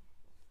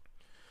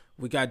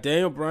 We got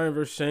Daniel Bryan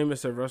versus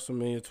Sheamus at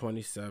WrestleMania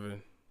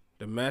 27.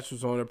 The match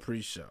was on a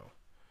pre-show.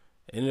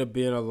 It ended up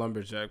being a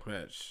lumberjack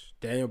match.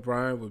 Daniel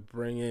Bryan would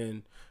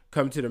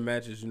come to the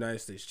match as United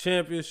States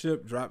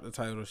Championship, drop the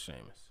title to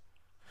Sheamus.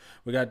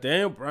 We got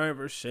Daniel Bryan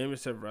versus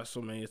Sheamus at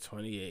WrestleMania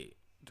 28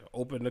 to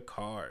open the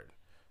card.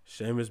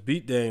 Sheamus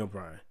beat Daniel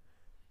Bryan.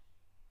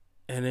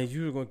 And then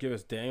you were going to give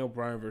us Daniel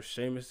Bryan versus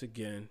Sheamus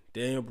again.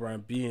 Daniel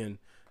Bryan being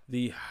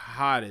the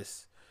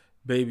hottest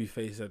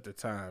babyface at the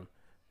time.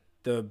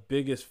 The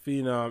biggest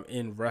phenom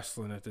in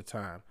wrestling at the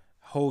time.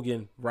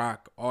 Hogan,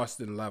 Rock,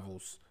 Austin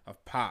levels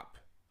of pop.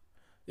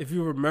 If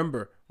you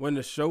remember when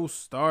the show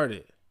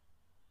started.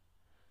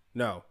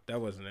 No, that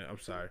wasn't it. I'm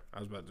sorry. I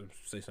was about to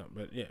say something,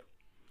 but yeah.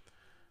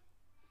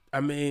 I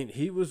mean,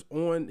 he was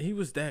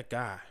that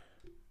guy.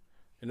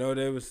 You know,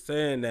 they was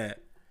saying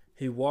that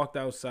he walked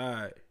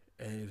outside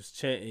and he was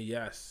chanting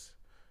yes.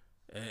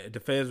 And the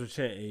fans were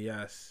chanting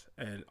yes.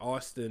 And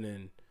Austin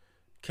and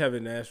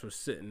Kevin Nash were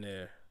sitting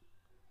there.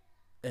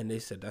 And they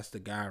said, that's the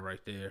guy right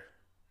there.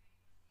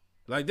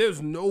 Like,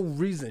 there's no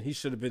reason he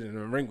should have been in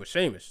the ring with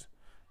Sheamus.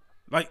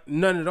 Like,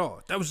 none at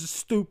all. That was just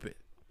stupid.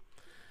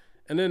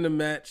 And then the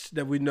match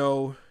that we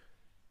know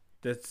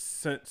that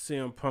sent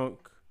CM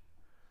Punk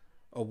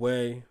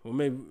away. Well,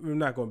 maybe we're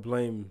not going to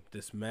blame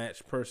this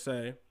match per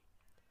se.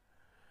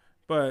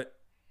 But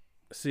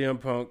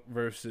CM Punk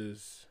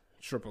versus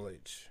Triple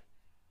H.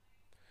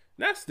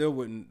 And I still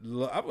wouldn't.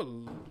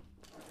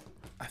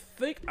 I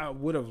think I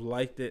would have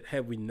liked it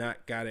had we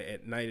not got it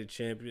at Night of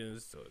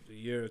Champions, so the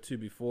year or two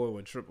before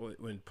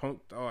when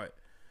Punk thought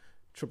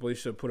Triple H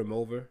should have put him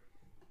over.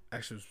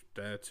 Actually,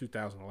 it was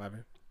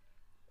 2011.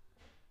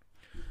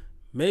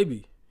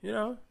 Maybe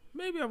I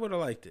would have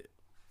liked it.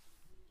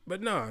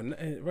 But no,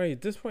 right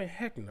at this point,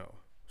 heck no.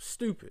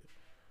 Stupid.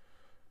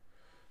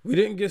 We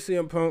didn't get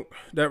CM Punk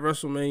that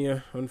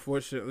WrestleMania.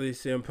 Unfortunately,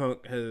 CM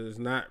Punk has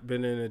not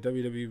been in a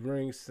WWE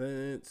ring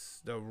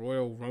since the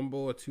Royal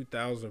Rumble of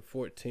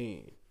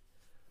 2014.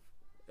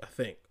 I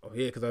think. Oh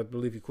yeah, because I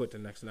believe he quit the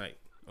next night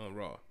on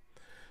Raw.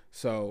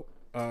 So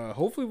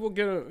hopefully we'll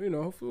get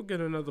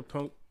another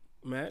Punk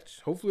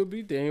match. Hopefully it'll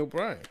be Daniel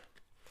Bryan.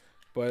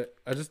 But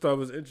I just thought it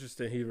was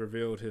interesting he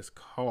revealed his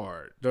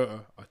card,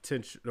 the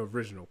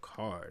original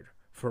card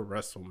for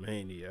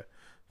WrestleMania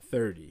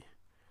 30.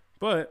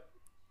 But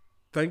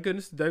thank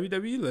goodness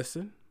WWE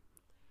listened,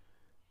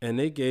 and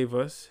they gave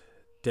us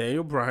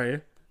Daniel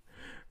Bryan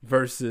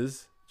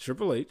versus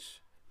Triple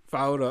H,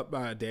 followed up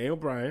by Daniel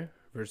Bryan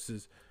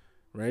versus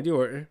Randy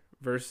Orton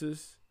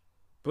versus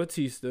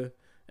Batista,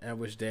 and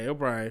which Daniel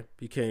Bryan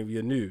became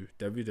your new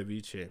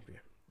WWE champion.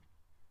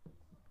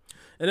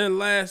 And then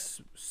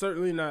last,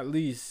 certainly not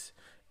least,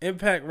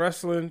 Impact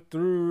Wrestling,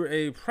 through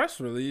a press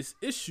release,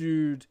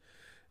 issued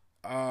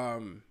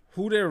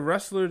who their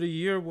Wrestler of the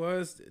Year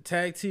was,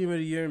 Tag Team of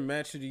the Year,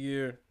 Match of the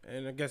Year,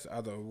 and I guess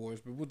other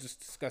awards, but we'll just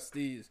discuss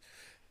these.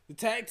 The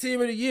Tag Team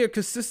of the Year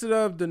consisted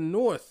of The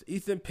North,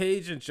 Ethan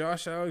Page and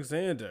Josh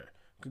Alexander.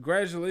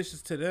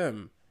 Congratulations to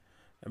them.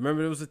 I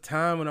remember there was a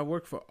time when I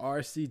worked for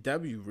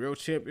RCW, Real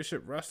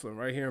Championship Wrestling,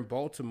 right here in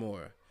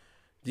Baltimore.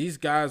 These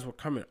guys were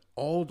coming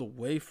all the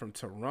way from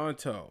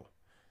Toronto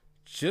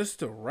just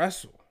to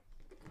wrestle.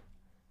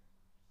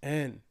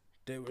 And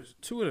they were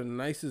two of the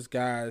nicest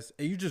guys,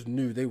 and you just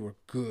knew they were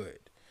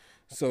good.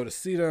 So to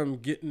see them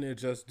getting their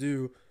just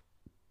due,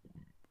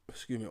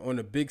 on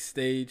the big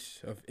stage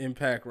of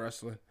Impact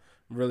Wrestling,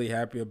 I'm really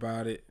happy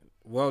about it.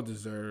 Well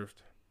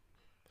deserved.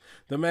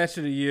 The match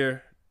of the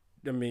year,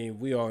 I mean,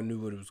 we all knew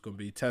what it was going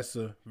to be.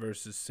 Tessa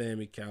versus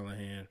Sami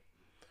Callihan.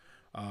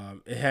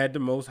 It had the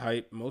most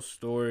hype, most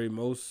story,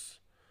 most,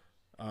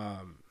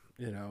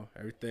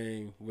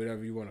 everything,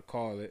 whatever you want to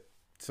call it.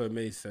 So it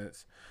made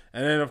sense.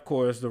 And then, of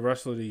course, the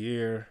wrestler of the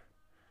year,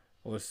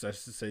 or I should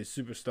say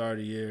superstar of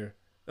the year,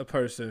 a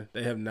person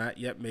they have not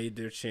yet made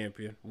their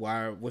champion.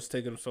 What's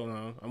taking them so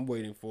long? I'm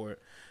waiting for it.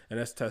 And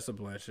that's Tessa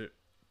Blanchard.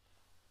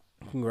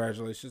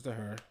 Congratulations to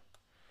her.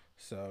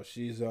 So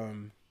she's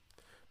been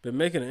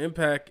making an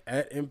impact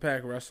at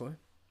Impact Wrestling.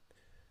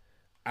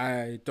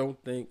 I know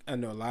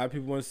a lot of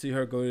people want to see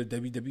her go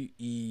to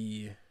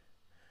WWE.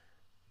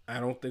 I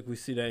don't think we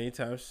see that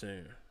anytime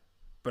soon.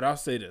 But I'll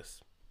say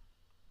this.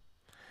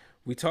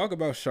 We talk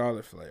about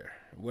Charlotte Flair.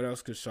 What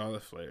else could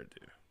Charlotte Flair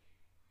do?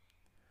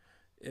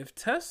 If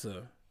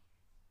Tessa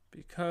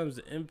becomes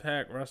the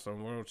Impact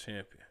Wrestling World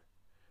Champion,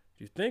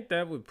 do you think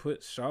that would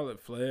put Charlotte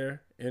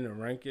Flair in the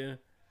ranking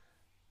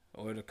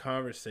or the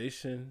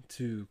conversation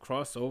to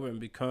cross over and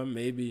become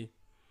maybe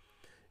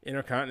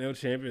Intercontinental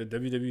Champion, or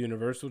WWE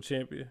Universal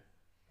Champion,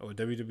 or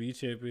WWE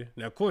Champion?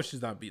 Now, of course,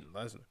 she's not beating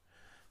Lesnar,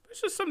 but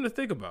it's just something to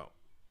think about.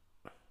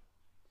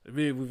 I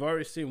mean, we've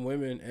already seen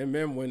women and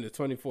men win the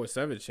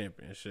 24/7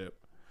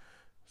 championship.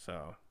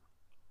 So,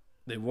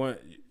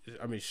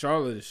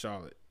 Charlotte is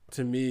Charlotte.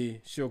 To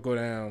me, she'll go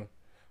down,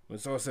 when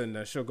it's all said and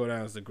done, she'll go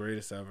down as the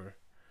greatest ever.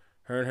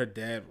 Her and her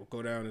dad will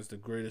go down as the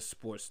greatest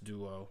sports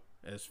duo,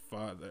 as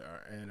father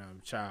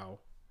and child.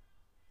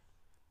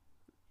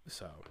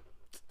 So,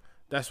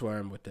 that's where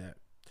I'm with that.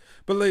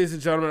 But ladies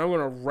and gentlemen, I'm going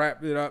to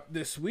wrap it up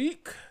this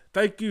week.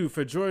 Thank you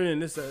for joining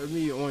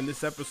me on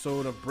this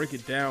episode of Break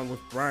It Down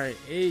with Brian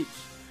H.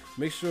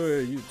 Make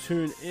sure you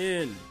tune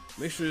in.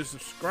 Make sure you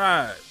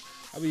subscribe.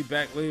 I'll be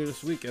back later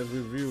this week as we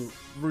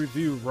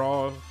review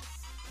Raw,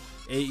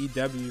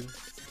 AEW,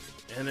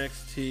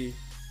 NXT,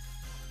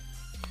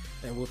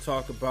 and we'll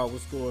talk about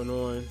what's going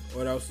on,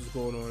 what else is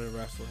going on in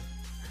wrestling.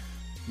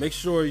 Make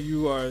sure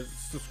you are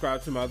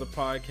subscribed to my other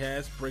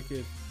podcast,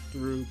 Breaking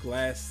Through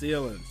Glass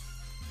Ceilings.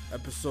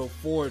 Episode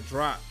 4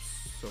 drops,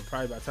 so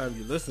probably by the time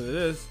you listen to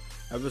this,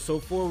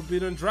 episode 4 will be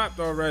done dropped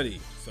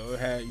already. So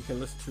you can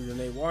listen to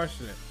Renee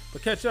Washington.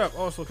 But catch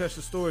the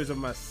stories of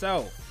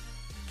myself,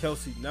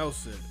 Kelsey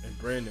Nelson, and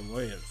Brandon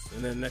Williams.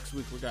 And then next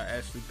week we got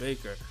Ashley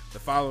Baker. The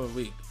following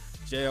week,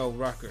 J.L.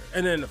 Rucker.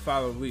 And then the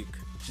following week,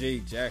 Jay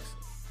Jackson.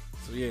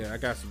 So yeah, I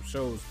got some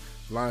shows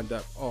lined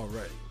up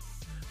already.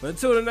 But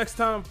until the next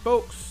time,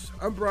 folks,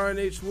 I'm Brian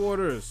H.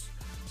 Waters.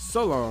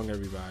 So long,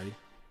 everybody.